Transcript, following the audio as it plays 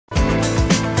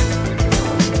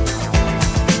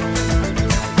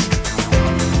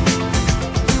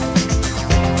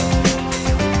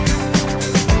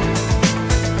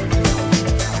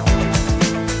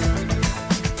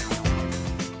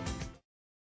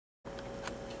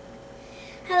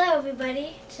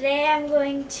everybody. Today I'm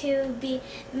going to be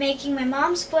making my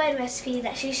mom's bread recipe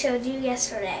that she showed you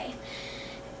yesterday.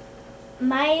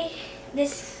 I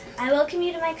welcome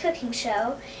you to my cooking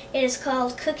show. It is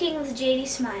called Cooking with JD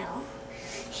Smile.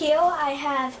 Here I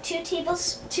have 2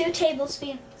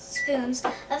 tablespoons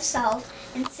of salt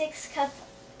and 6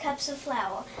 cups of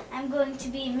flour. I'm going to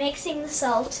be mixing the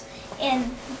salt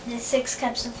in the 6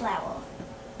 cups of flour.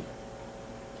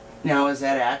 Now, is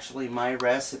that actually my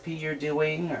recipe you're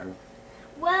doing, or?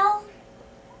 Well,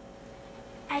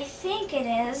 I think it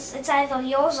is. It's either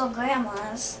yours or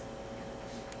Grandma's.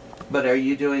 But are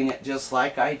you doing it just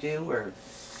like I do, or?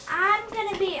 I'm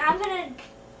gonna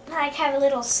like have a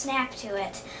little snack to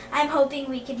it. I'm hoping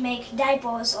we could make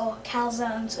diapers or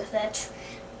calzones with it,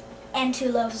 and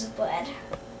 2 loaves of bread.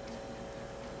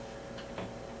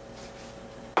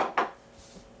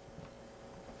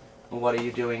 What are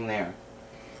you doing there?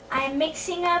 I'm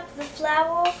mixing up the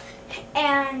flour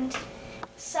and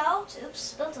salt. Oops,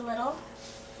 spilled a little.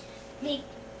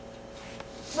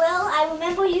 Well, I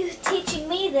remember you teaching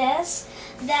me this,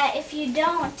 that if you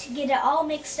don't get it all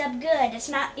mixed up good,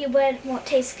 your bread won't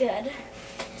taste good.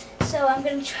 So I'm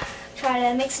going to try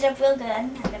to mix it up real good.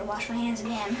 I'm going to wash my hands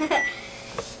again.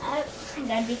 I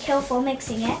got to be careful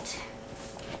mixing it.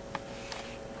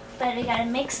 But I got to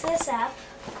mix this up,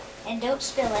 and don't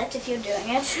spill it if you're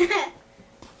doing it.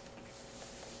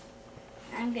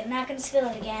 I'm not going to spill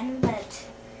it again, but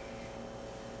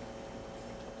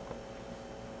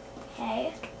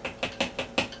okay.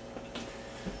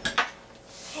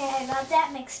 Okay, I got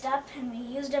that mixed up, and we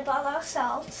used up all our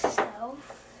salt, so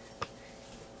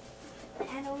put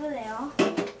that over there.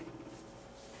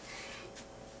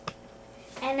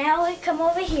 And now we come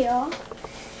over here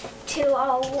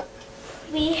to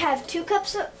we have 3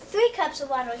 cups of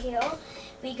water here.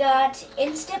 We got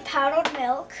instant powdered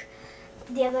milk.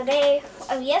 Yesterday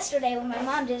when my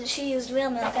mom did it, she used real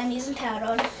milk. I'm using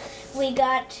powdered. We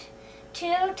got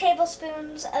 2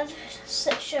 tablespoons of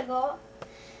sugar,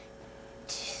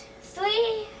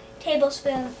 2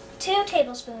 tablespoons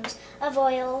of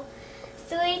oil,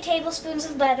 3 tablespoons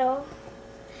of butter,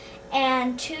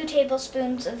 and 2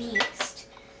 tablespoons of yeast.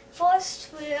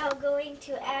 First, we are going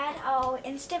to add our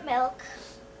instant milk.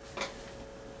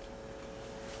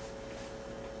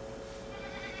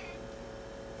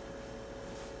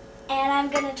 And I'm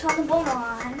going to turn the boiler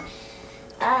on.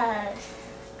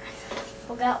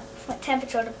 Forgot what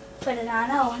temperature to put it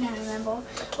on. Oh, I don't remember.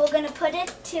 We're going to put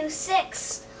it to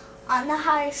 6 on the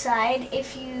high side.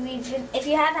 If you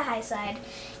have a high side,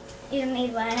 you don't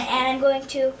need one. And I'm going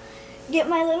to get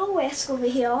my little whisk over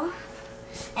here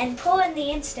and pour in the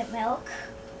instant milk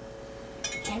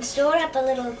and stir it up a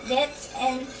little bit.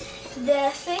 And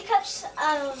the 3 cups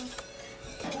of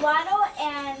water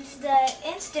and the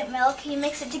instant milk, you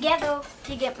mix it together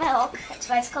to get milk. That's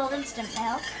why it's called instant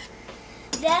milk.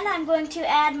 Then I'm going to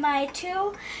add my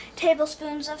 2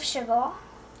 tablespoons of sugar.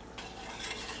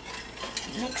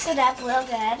 Mix it up real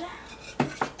good.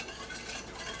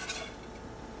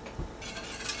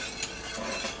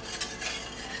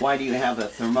 Why do you have a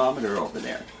thermometer over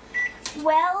there?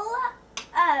 Well,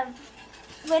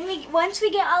 once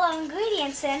we get all our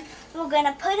ingredients in, we're going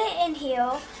to put it in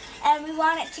here. And we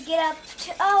want it to get up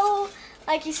to,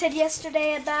 like you said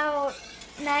yesterday, about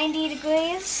 90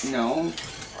 degrees. No.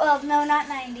 Well, no, not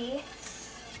 90.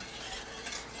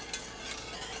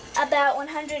 About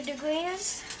 100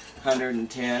 degrees.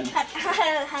 110.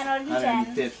 110.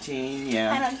 115,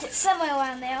 yeah. Somewhere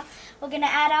around there. We're going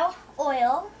to add our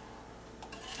oil.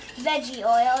 Veggie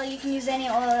oil. You can use any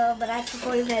oil, but I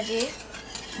prefer veggie.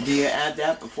 Do you add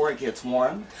that before it gets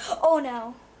warm? Oh,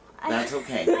 no. That's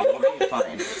okay. It'll be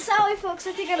fine. Sorry, folks.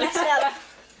 I think I messed up.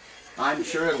 I'm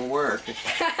sure it'll work.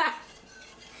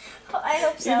 I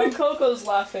hope so. Even Coco's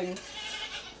laughing.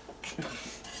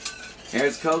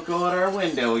 There's Coco at our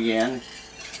window again.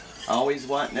 Always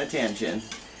wanting attention.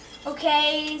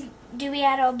 Okay, do we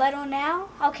add our butter now?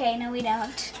 Okay, no we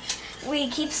don't. We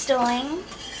keep stirring.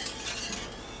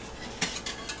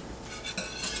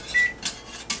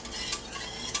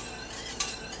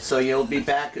 So you'll be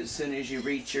back as soon as you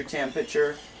reach your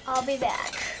temperature? I'll be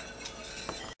back.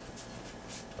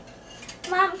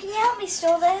 Mom, can you help me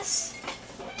stir this?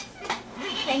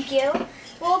 Thank you.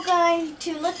 We're going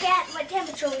to look at what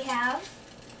temperature we have.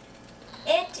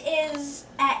 It is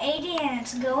at 80 and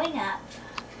it's going up.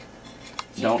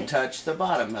 Don't touch the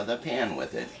bottom of the pan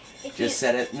with it. Just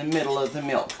set it in the middle of the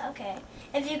milk. Okay.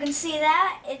 If you can see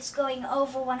that, it's going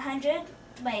over 100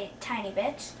 by a tiny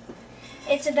bit.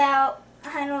 It's about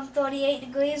 138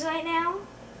 degrees right now.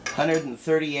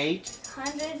 138?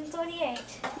 138.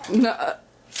 No.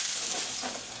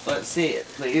 Let's see it,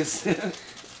 please.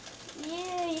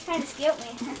 Yeah, you trying to scare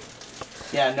me.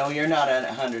 Yeah, no, you're not at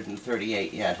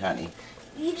 138 yet, honey.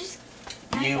 You just...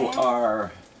 You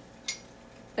are...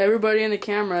 Everybody in the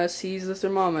camera sees the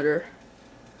thermometer.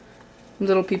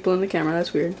 Little people in the camera,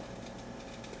 that's weird.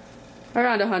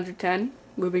 Around 110,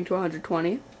 moving to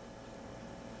 120.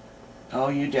 Oh,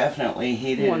 you definitely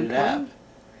heated it up.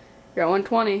 You're at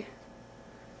 120.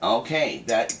 Okay,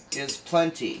 that is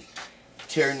plenty.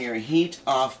 Turn your heat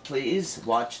off, please.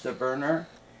 Watch the burner.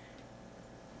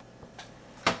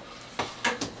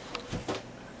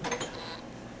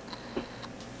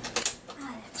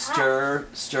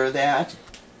 Stir that.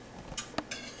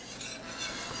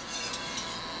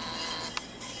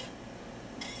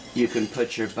 You can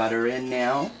put your butter in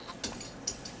now.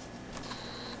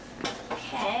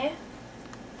 Okay.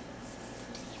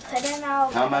 Put in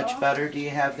our How much butter do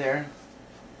you have there?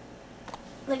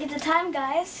 Look at the time,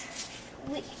 guys.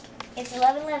 It's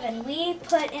 11:11. We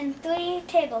put in 3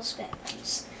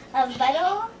 tablespoons of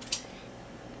butter.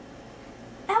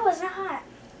 That wasn't hot.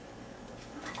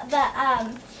 But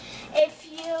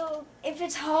if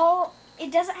it's whole,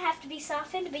 it doesn't have to be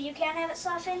softened, but you can have it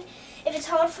softened. If it's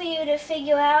hard for you to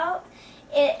figure out,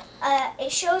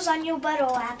 it shows on your butter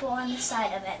apple on the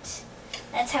side of it.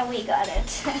 That's how we got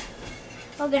it.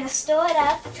 We're gonna stir it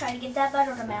up, try to get that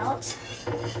butter to melt.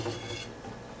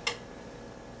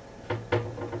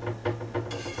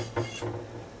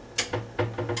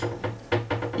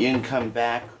 You can come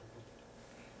back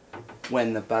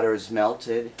when the butter is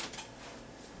melted.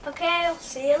 Okay, I'll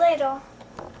see you later.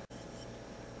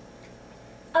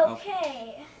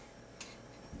 Okay.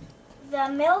 The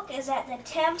milk is at the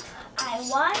temp I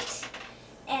want,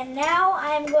 and now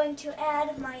I'm going to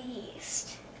add my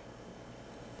yeast.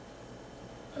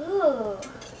 Ooh.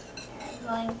 I'm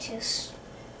going to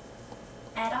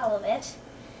add all of it,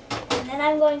 and then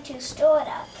I'm going to stir it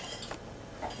up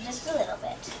just a little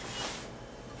bit.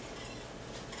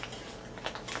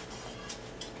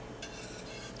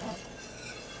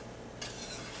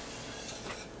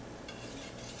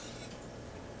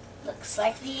 Looks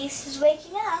like the yeast is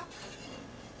waking up.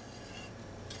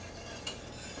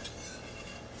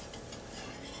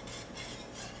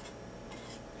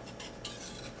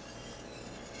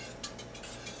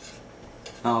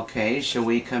 Okay, shall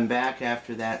we come back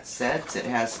after that sets? It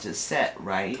has to set,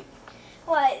 right?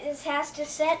 Well, this has to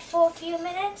set for a few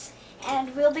minutes,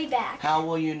 and we'll be back. How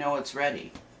will you know it's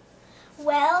ready?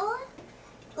 Well,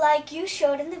 like you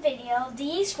showed in the video, the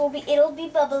yeast it'll be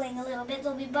bubbling a little bit.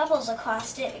 There'll be bubbles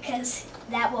across it because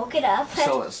that woke it up.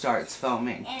 So it starts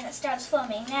foaming. And it starts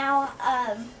foaming. Now,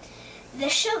 the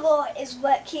sugar is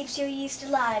what keeps your yeast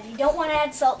alive. You don't want to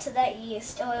add salt to that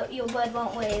yeast or your bud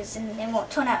won't whiz and it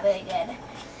won't turn out very good.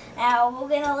 Now, we're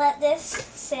going to let this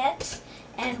sit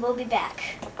and we'll be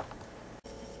back.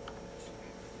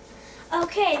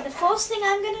 Okay, the first thing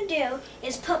I'm going to do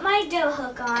is put my dough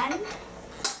hook on.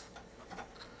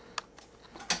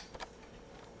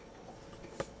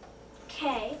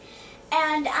 Okay,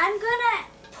 and I'm gonna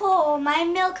pour my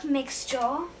milk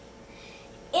mixture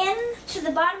into the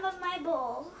bottom of my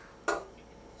bowl.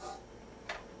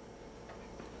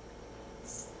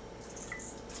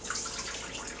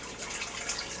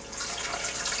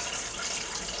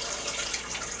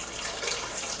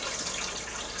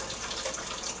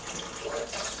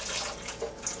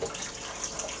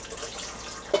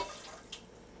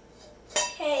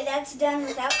 Okay, that's done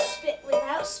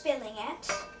without spilling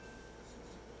it.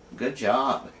 Good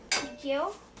job. Thank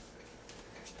you.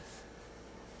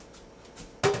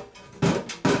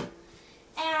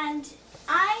 And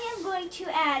I am going to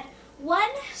add 1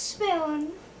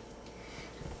 spoon.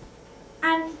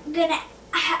 I'm gonna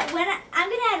add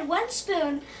 1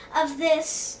 spoon of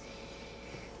this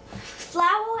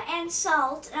flour and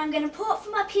salt, and I'm gonna pour it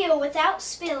from up here without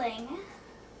spilling.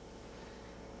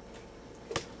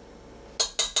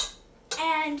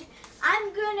 And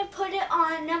I'm going to put it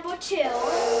on number 2.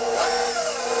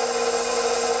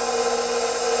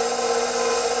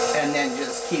 And then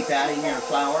just keep adding your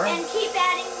flour? And keep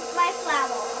adding my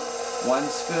flour. 1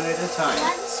 spoon at a time?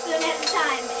 1 spoon at a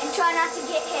time, and try not to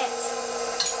get hit.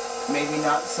 Maybe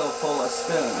not so full a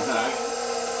spoon, huh?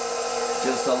 Okay.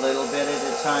 Just a little bit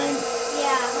at a time?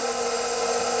 Yeah.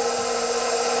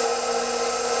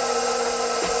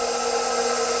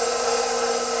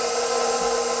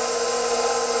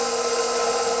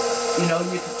 You know,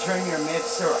 you could turn your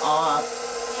mixer off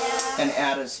and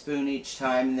add a spoon each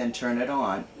time and then turn it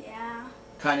on. Yeah.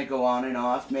 Kind of go on and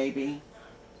off, maybe.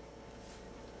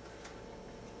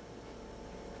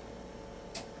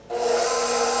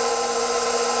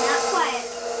 Not quiet.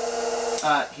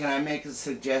 Can I make a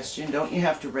suggestion? Don't you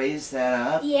have to raise that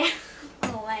up? Yeah.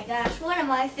 Oh my gosh, what am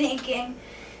I thinking?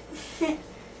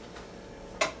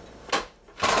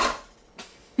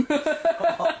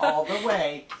 All the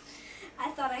way. I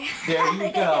thought I had There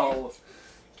you go.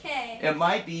 Okay. It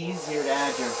might be easier to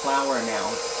add your flour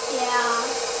now. Yeah.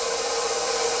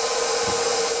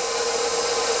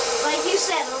 Like you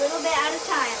said, a little bit at a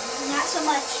time. Not so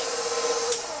much.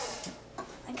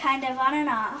 And kind of on and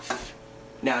off.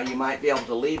 Now you might be able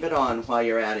to leave it on while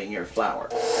you're adding your flour.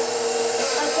 Okay.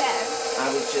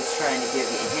 I was just trying to give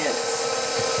you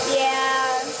hints.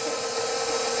 Yeah.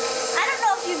 I don't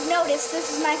know if you've noticed,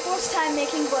 this is my first time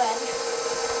making bread.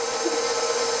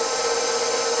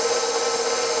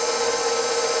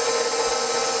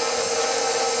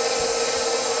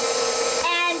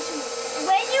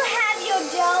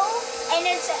 And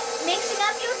it's mixing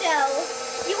up your dough.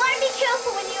 You want to be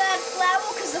careful when you add flour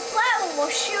because the flour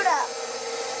will shoot up.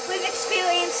 We've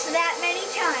experienced that many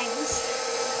times.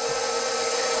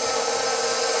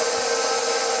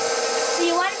 So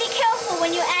you want to be careful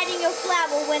when you're adding your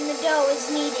flour when the dough is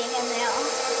kneading in there.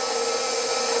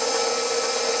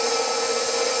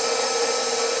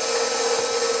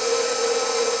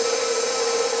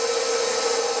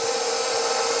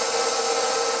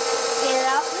 Get it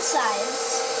off the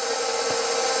sides.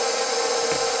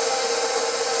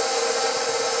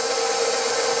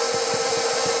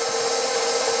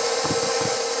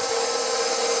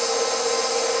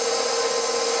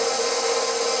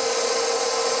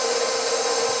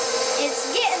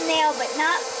 But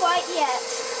not quite yet.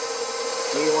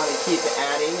 Do you want to keep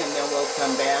adding and then we'll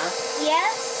come back?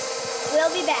 Yes,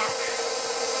 we'll be back.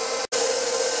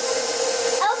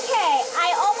 Okay,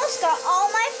 I almost got all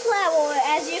my flour,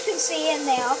 as you can see in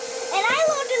there. And I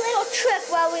learned a little trick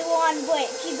while we were on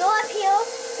break. You go up here,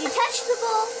 you touch the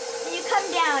bowl, and you come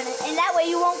down. And that way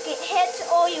you won't get hit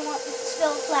or you won't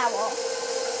spill flour.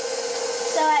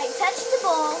 So I touched the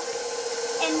bowl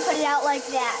and put it out like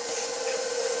that.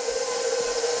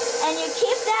 And you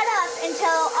keep that up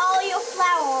until all your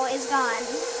flour is gone.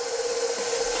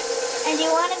 And you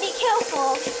want to be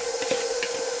careful,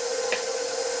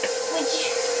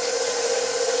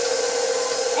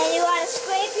 and you want to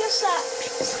scrape the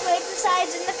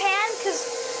sides in the pan because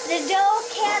the dough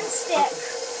can stick,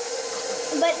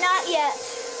 but not yet.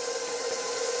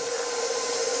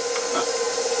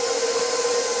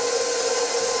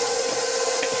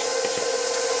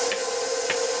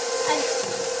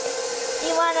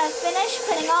 You want to finish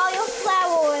putting all your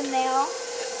flour in there.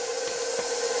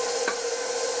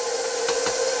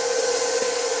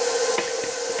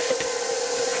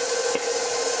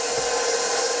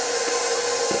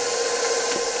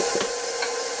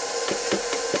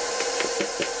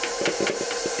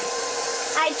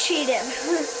 I cheated.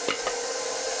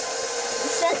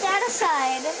 Set that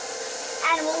aside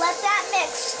and we'll let that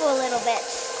mix for a little bit.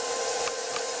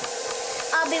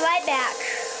 I'll be right back.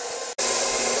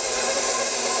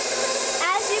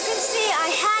 You can see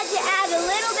I had to add a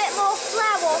little bit more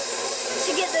flour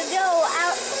to get the dough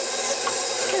out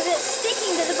because it's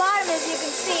sticking to the bottom, as you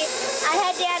can see. I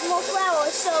had to add more flour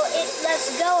so it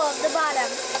lets go of the bottom.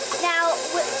 Now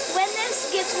when this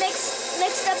gets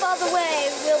mixed up all the way,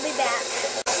 we'll be back.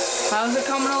 How's it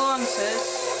coming along, sis?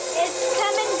 It's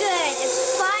coming good.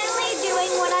 It's finally doing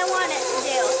what I want it to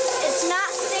do. It's not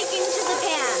sticking to the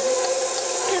pan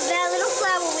because that little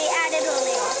flour we added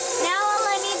earlier. Now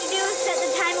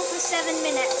 7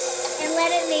 minutes and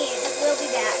let it knead. We'll be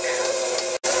back.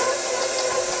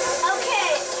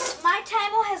 Okay, my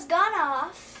timer has gone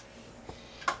off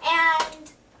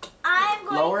and I'm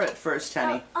going Lower it first,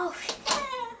 honey.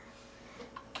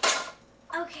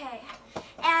 Okay,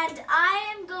 and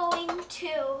I am going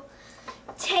to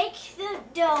take the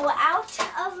dough out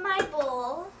of my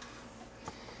bowl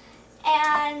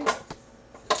and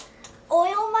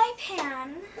oil my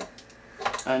pan.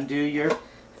 Undo your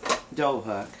dough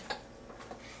hook.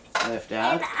 Lift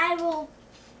up. And I will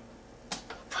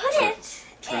put it.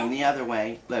 Turn the other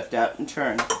way. Lift up and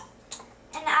turn.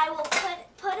 And I will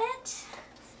put it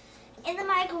in the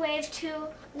microwave to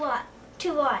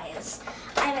rise.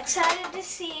 I'm excited to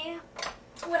see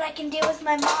what I can do with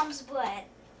my mom's bread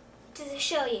to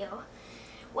show you.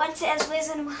 Once it has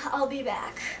risen, I'll be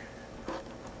back.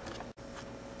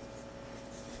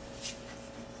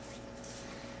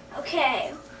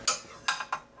 Okay.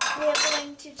 We are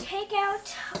going to take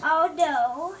out our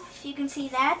dough, if you can see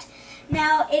that.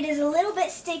 Now it is a little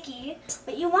bit sticky,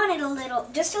 but you want it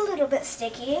just a little bit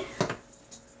sticky.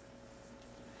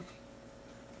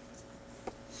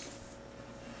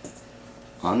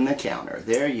 On the counter,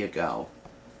 there you go.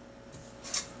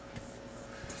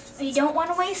 You don't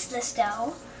want to waste this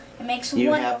dough. It makes You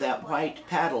wonderful have that bread. white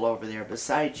paddle over there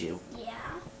beside you.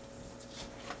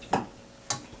 Yeah.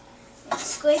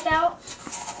 Scrape out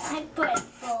my bread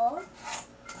bowl.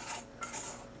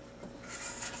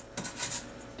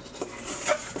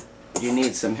 You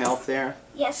need some help there?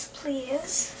 Yes,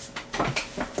 please.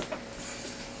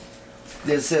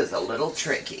 This is a little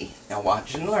tricky. Now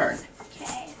watch and learn.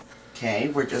 Okay. Okay,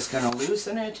 we're just going to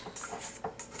loosen it.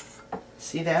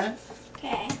 See that?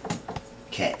 Okay.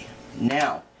 Okay.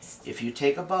 Now, if you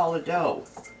take a ball of dough,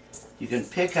 you can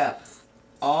pick up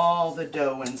all the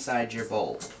dough inside your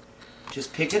bowl.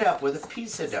 Just pick it up with a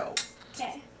piece of dough.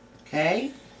 Okay.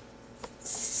 Okay?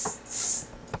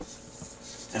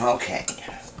 Okay.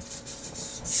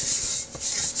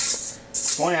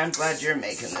 Boy, I'm glad you're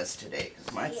making this today,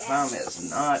 because my thumb is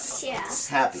not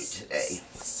happy today.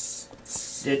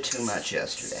 Did too much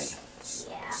yesterday.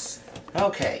 Yeah.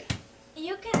 Okay.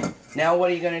 You can... Now what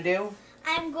are you going to do?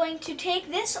 I'm going to take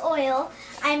this oil,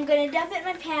 I'm going to dump it in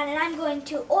my pan, and I'm going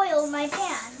to oil my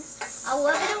pan. I'll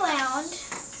rub it around.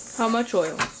 How much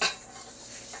oil?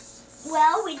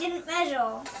 Well, we didn't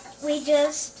measure. We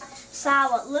just saw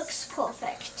what looks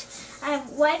perfect. I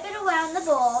wipe it around the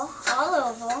bowl, all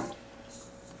over.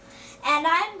 And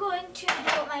I'm going to do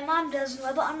what my mom does and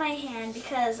rub it on my hand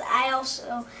because I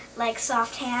also like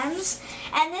soft hands.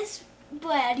 And this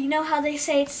bread, you know how they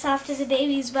say it's soft as a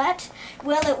baby's butt?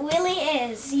 Well, it really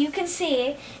is. You can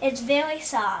see it's very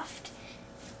soft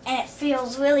and it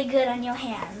feels really good on your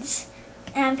hands.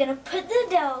 And I'm going to put the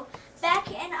dough back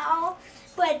in our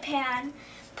bread pan,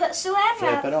 put saran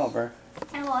wrap. Flip it over.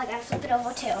 Oh, well, I gotta flip it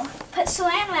over too. Put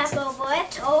saran wrap over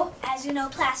it, or as you know,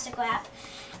 plastic wrap.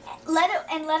 Let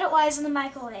it rise in the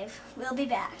microwave. We'll be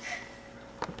back.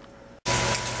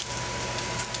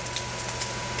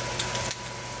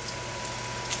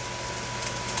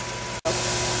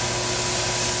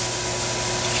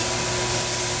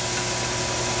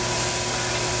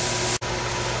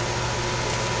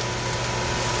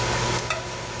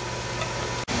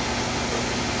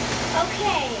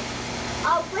 Okay,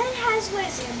 our bread has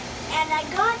risen, and I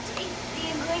got the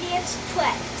ingredients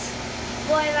prepped.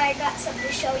 Boy, I got something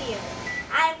to show you.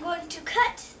 I'm going to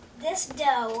cut this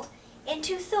dough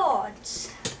into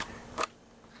thirds.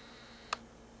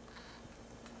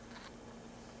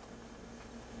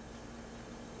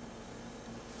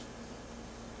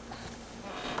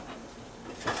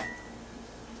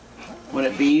 Would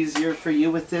it be easier for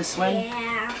you with this one?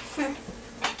 Yeah.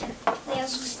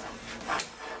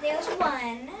 There's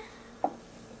 1,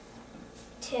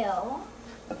 2.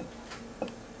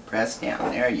 Press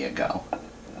down. There you go.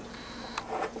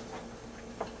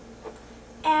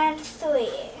 And 3.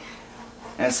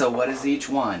 And so what is each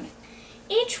one?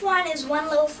 Each one is 1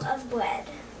 loaf of bread.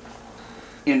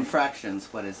 In fractions,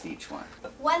 what is each one?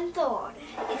 1/3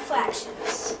 in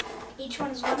fractions. Each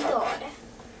one is 1/3.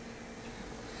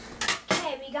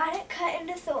 Okay, we got it cut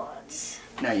into thirds.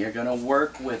 Now you're going to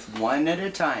work with one at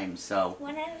a time. So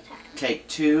One at a time. take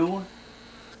 2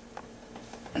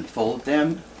 and fold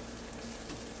them.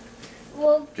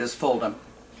 Well, Just fold them.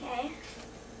 okay.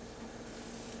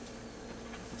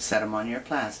 Set them on your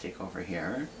plastic over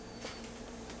here.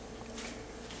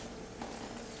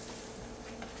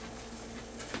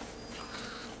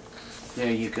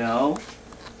 There you go.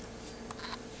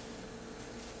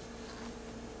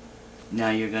 Now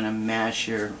you're going to mash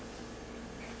you're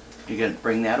going to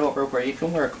bring that over where you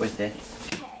can work with it.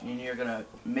 Okay. And you're going to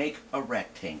make a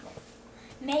rectangle.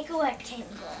 Make a rectangle.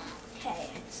 Okay,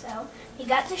 so you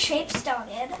got the shape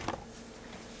started.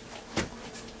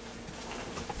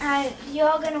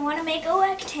 You're going to want to make a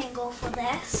rectangle for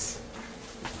this.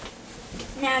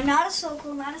 Now, not a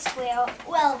circle, not a square.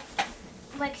 Well,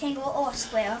 rectangle or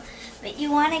square. But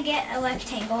you want to get a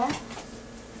rectangle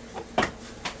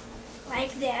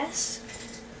like this.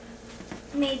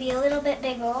 Maybe a little bit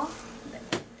bigger.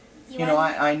 You know,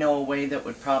 I know a way that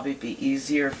would probably be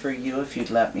easier for you if you'd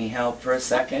let me help for a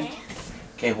second. Okay.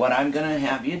 Okay, what I'm going to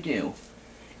have you do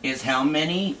is how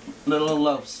many little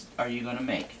loaves are you going to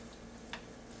make?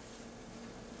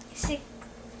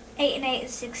 8 and 8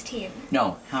 is 16.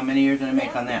 No, how many are you going to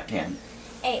make on that pan?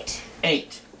 8.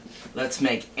 8. Let's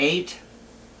make 8.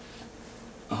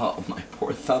 Oh, my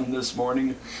poor thumb this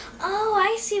morning. Oh,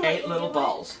 I see what 8 you're little doing.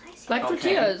 balls. I see. Like Okay.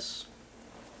 tortillas.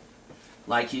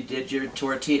 Like you did your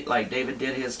tortilla, like David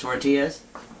did his tortillas?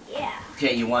 Yeah.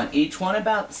 Okay, you want each one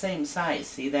about the same size.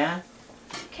 See that?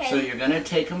 Okay. So you're going to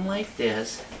take them like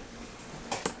this.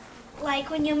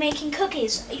 Like when you're making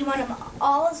cookies, you want them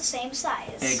all the same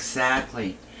size.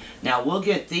 Exactly. Now we'll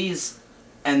get these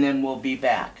and then we'll be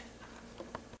back.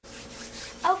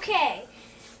 Okay.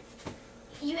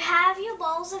 You have your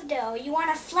balls of dough. You want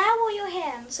to flour your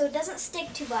hands so it doesn't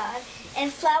stick too bad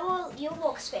and flour your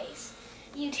workspace.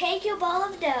 You take your ball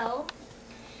of dough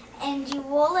and you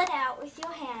roll it out with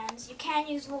your hands. You can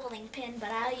use rolling pin, but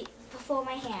I prefer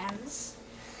my hands.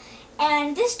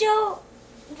 And this dough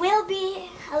will be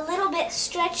a little bit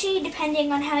stretchy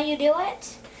depending on how you do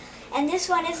it. And this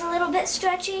one is a little bit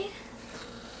stretchy.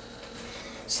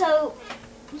 So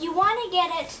you want to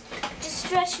get it just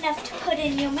stretched enough to put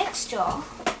in your mixture.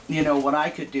 You know, what I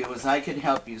could do is I could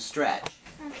help you stretch.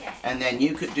 Okay. And then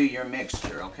you could do your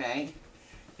mixture, okay?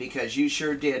 Because you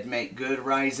sure did make good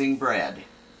rising bread.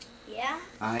 Yeah?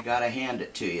 I gotta hand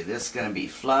it to you. This is gonna be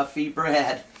fluffy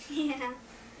bread. Yeah.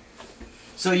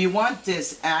 So you want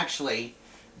this actually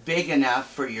big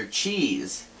enough for your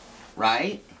cheese,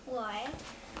 right? Why?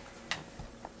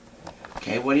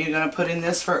 Okay, what are you gonna put in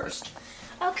this first?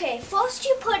 Okay, first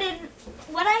you put in,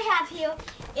 what I have here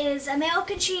is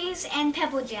American cheese and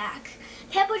pepper jack.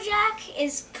 Pepper jack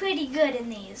is pretty good in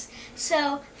these.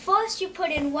 So first you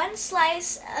put in 1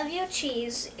 slice of your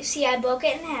cheese. You see I broke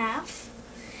it in half.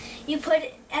 You put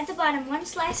at the bottom 1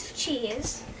 slice of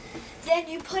cheese. Then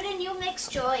you put in your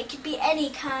mixture. It could be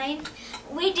any kind.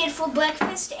 We did for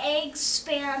breakfast eggs,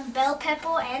 spam, bell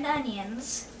pepper, and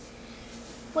onions.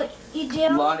 What you do?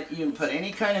 You can put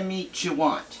any kind of meat you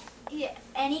want. Yeah,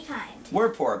 any kind. We're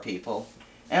poor people,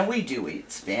 and we do eat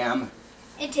Spam.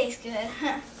 It tastes good.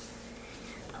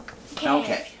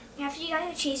 Okay. After you got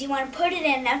your cheese, you want to put it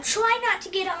in. Now try not to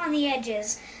get it on the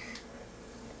edges.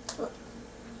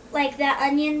 Like that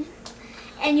onion.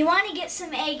 And you want to get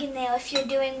some egg in there if you're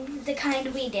doing the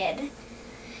kind we did.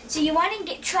 So you want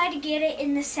to try to get it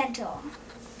in the center.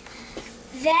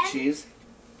 Then Cheese?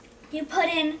 you put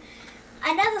in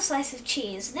another slice of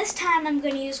cheese. This time I'm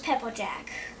going to use pepper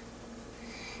jack.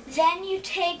 Then you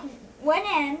take one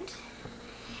end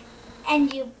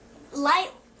and you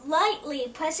lightly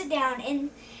press it down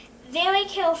and very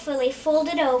carefully fold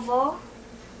it over,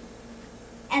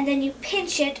 and then you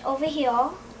pinch it over here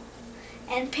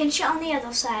and pinch it on the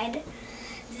other side.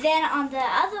 Then on the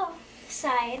other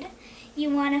side you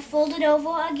want to fold it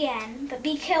over again, but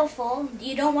be careful,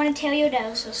 you don't want to tear your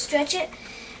dough, so stretch it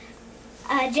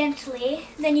gently.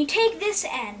 Then you take this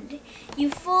end, you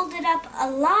fold it up a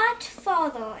lot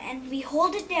farther, and we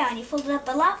hold it down. You fold it up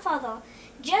a lot farther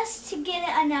just to get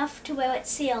it enough to where it's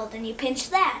sealed, and you pinch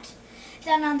that.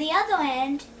 Then on the other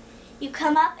end, you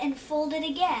come up and fold it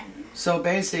again. So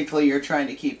basically you're trying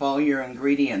to keep all your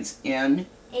ingredients in?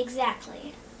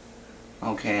 Exactly.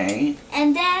 Okay.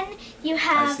 And then you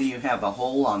have... I see you have a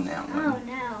hole on that one. Oh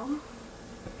no.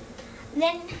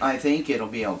 Then... I think it'll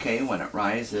be okay when it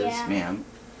rises, Yeah. ma'am.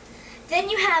 Then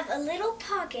you have a little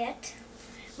pocket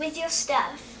with your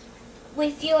stuff,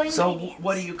 with your ingredients. So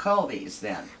what do you call these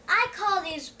then? I call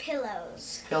these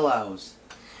pillows. Pillows.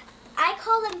 I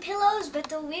call them pillows, but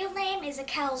the real name is a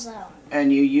calzone.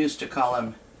 And you used to call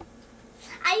them...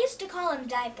 I used to call them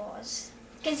diapers,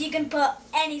 because you can put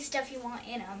any stuff you want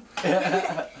in them.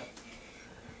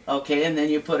 Okay, and then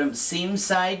you put them seam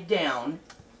side down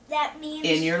That means...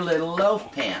 in your little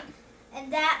loaf pan.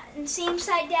 And that seam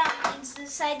side down means the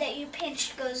side that you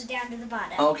pinched goes down to the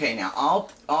bottom. Okay, now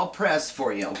I'll press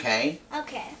for you, okay?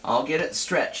 Okay. I'll get it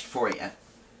stretched for you.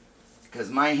 Because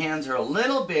my hands are a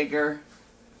little bigger,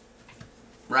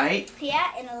 right?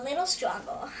 Yeah, and a little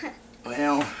stronger.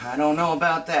 Well, I don't know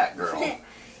about that, girl.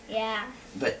 Yeah.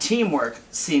 But teamwork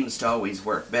seems to always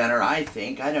work better, I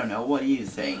think. I don't know. What do you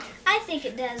think? I think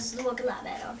it does look a lot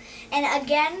better. And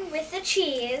again with the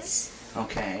cheese,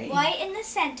 Okay. right in the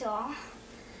center.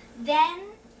 Then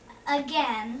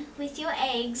again with your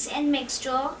eggs and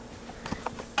mixture,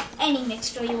 any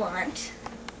mixture you want.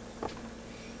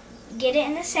 Get it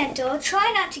in the center.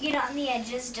 Try not to get it on the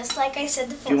edges, just like I said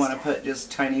the first Do you want to time. put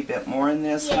just a tiny bit more in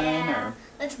this one? Yeah. Or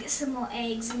Let's get some more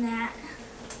eggs in that.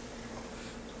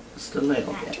 just a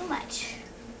little Not bit? too much.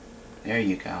 There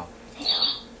you go. There.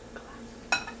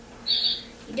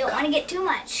 You don't want to get too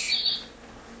much.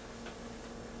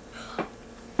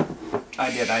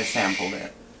 I did. I sampled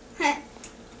it.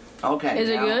 Okay. Is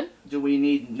it now, good? Do we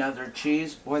need another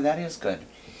cheese? Boy, that is good.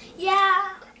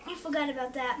 Yeah, I forgot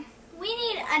about that. We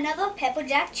need another pepper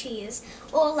jack cheese,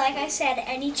 or like I said,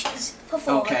 any cheese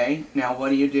before. Okay. Now what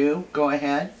do? Go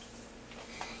ahead.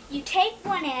 You take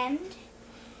one end.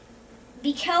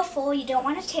 Be careful, you don't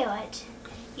want to tear it.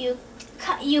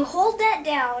 You hold that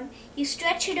down, you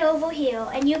stretch it over here,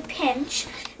 and you pinch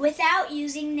without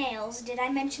using nails. Did I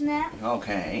mention that?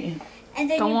 Okay. And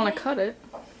then Don't you want to bring- cut it.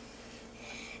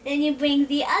 Then you bring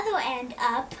the other end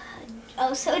up,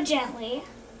 oh so gently,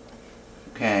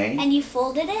 Okay. and you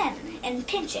fold it in and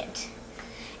pinch it.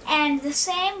 And the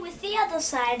same with the other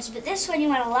sides, but this one you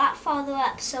want a lot farther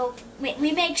up, so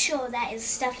we make sure that is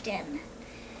stuffed in.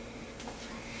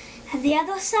 And the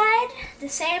other side, the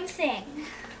same thing.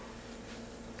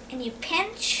 And you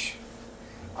pinch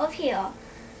over here.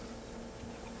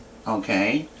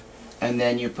 Okay. And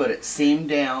then you put it seam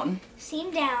down.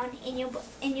 Seam down in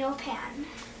your pan.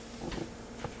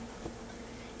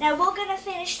 Now we're gonna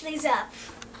finish these up.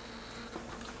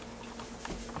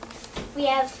 We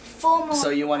have 4 more. So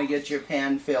you want to get your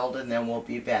pan filled and then we'll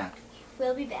be back.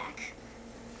 We'll be back.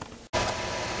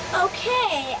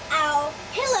 Okay, our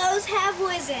pillows have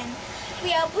risen.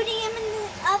 We are putting them in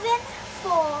the oven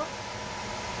for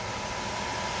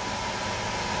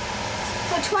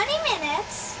 20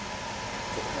 minutes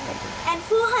and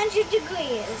 400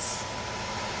 degrees.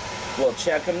 We'll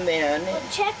check them then. We'll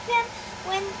check them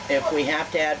when... If we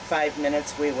have to add 5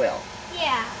 minutes, we will.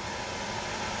 Yeah.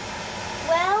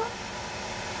 Well,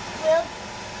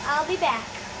 I'll be back.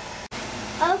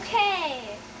 Okay,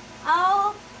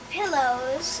 our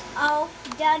pillows are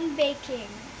done baking.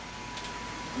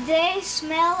 They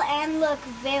smell and look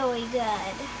very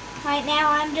good. Right now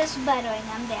I'm just buttering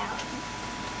them down.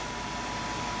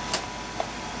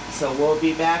 So we'll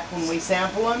be back when we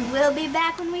sample them? We'll be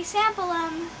back when we sample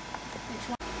them.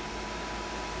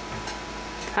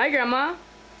 Hi, Grandma.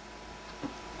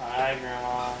 Hi,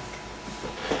 Grandma.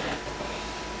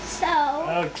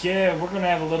 So, Okay, we're gonna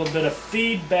have a little bit of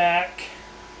feedback.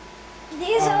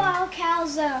 these are all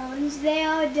calzones. They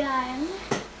are done.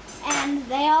 And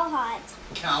they are hot.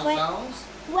 Calzones?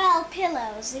 Well,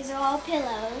 pillows. These are all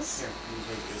pillows.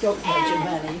 Don't touch it, And-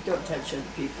 honey. Don't touch other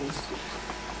people's.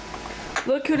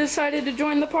 Look who decided to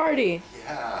join the party.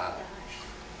 Yeah.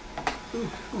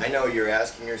 I know you're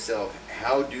asking yourself,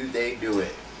 how do they do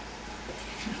it?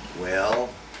 Well,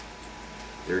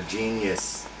 they're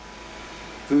genius.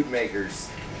 Food makers.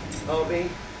 Obi,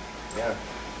 Yeah.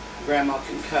 Grandma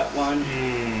can cut one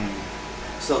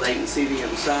so they can see the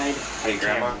inside. Hey,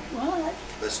 Grandma, What?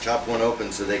 let's chop one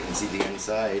open so they can see the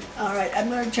inside. All right, I'm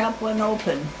going to chop one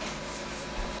open.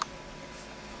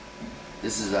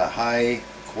 This is a high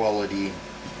quality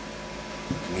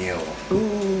meal.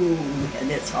 Ooh,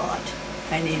 and it's hot.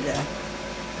 I need a...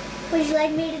 Would you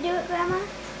like me to do it, Grandma?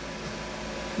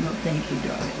 No, thank you,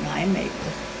 darling. I'm able.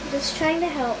 Just trying to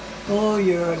help. Oh,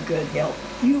 you're a good help.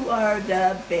 You are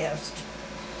the best.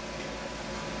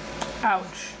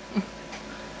 Ouch.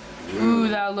 Ooh,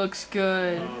 that looks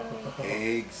good.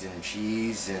 Eggs and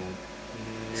cheese and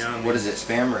Yummy. what is it?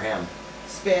 Spam or ham?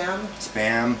 Spam,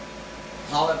 Spam,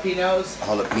 jalapenos,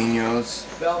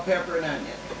 jalapenos, bell pepper, and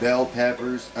onion. bell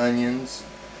peppers, onions,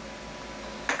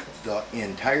 the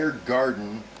entire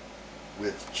garden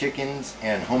with chickens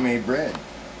and homemade bread.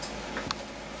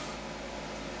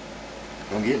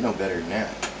 Don't get no better than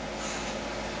that.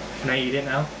 Can I eat it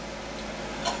now?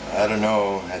 I don't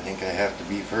know. I think I have to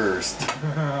be first.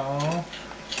 Oh.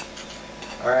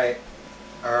 All right.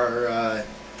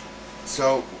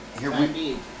 So here Time to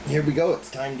eat. here we go.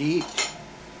 It's time to eat.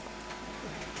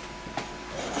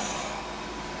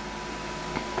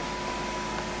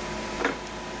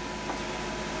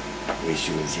 Wish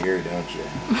you was here, don't you?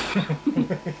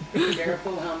 Be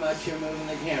careful how much you're moving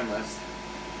the cameras.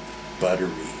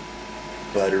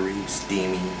 Buttery,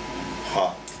 steamy,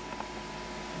 hot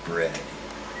bread.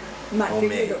 My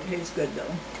Homemade. finger don't taste good,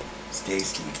 though. It's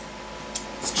tasty.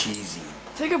 It's cheesy.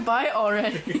 Take a bite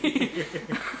already.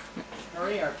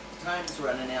 Hurry, our time's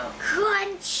running out.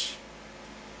 Crunch!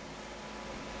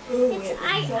 Ooh, It's- it's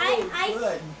I- so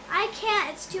good. I can't.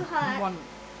 It's too hot. One.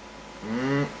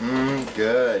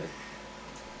 Good.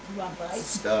 You want It's bites?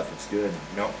 stuff. It's good.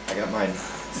 No, I got mine.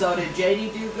 So did JD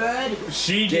do good?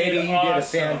 She JD, did you did a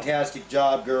awesome. fantastic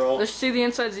job, girl. Let's see the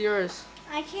insides of yours.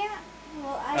 I can't.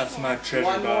 Well, I That's can't. my treasure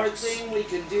One more box. thing we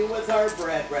can do with our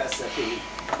bread recipe.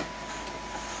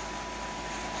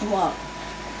 What?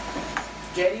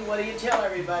 JD, what do you tell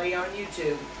everybody on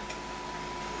YouTube?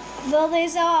 Well,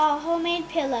 these are our homemade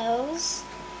pillows.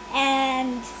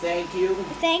 And Thank you.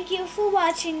 thank you for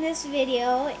watching this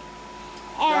video.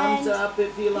 And Thumbs up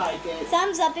if you like it.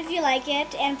 thumbs up if you like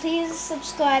it. And please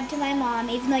subscribe to my mom,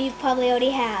 even though you probably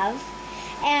already have.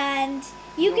 And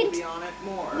you We'll can... be on it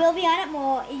more. We'll be on it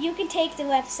more. You can take the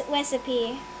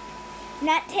recipe.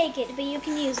 Not take it, but you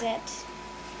can use it.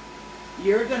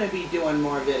 You're gonna be doing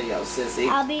more videos, sissy.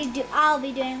 I'll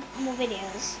be doing more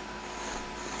videos.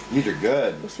 These are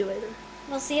good. We'll see you later.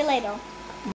 We'll see you later.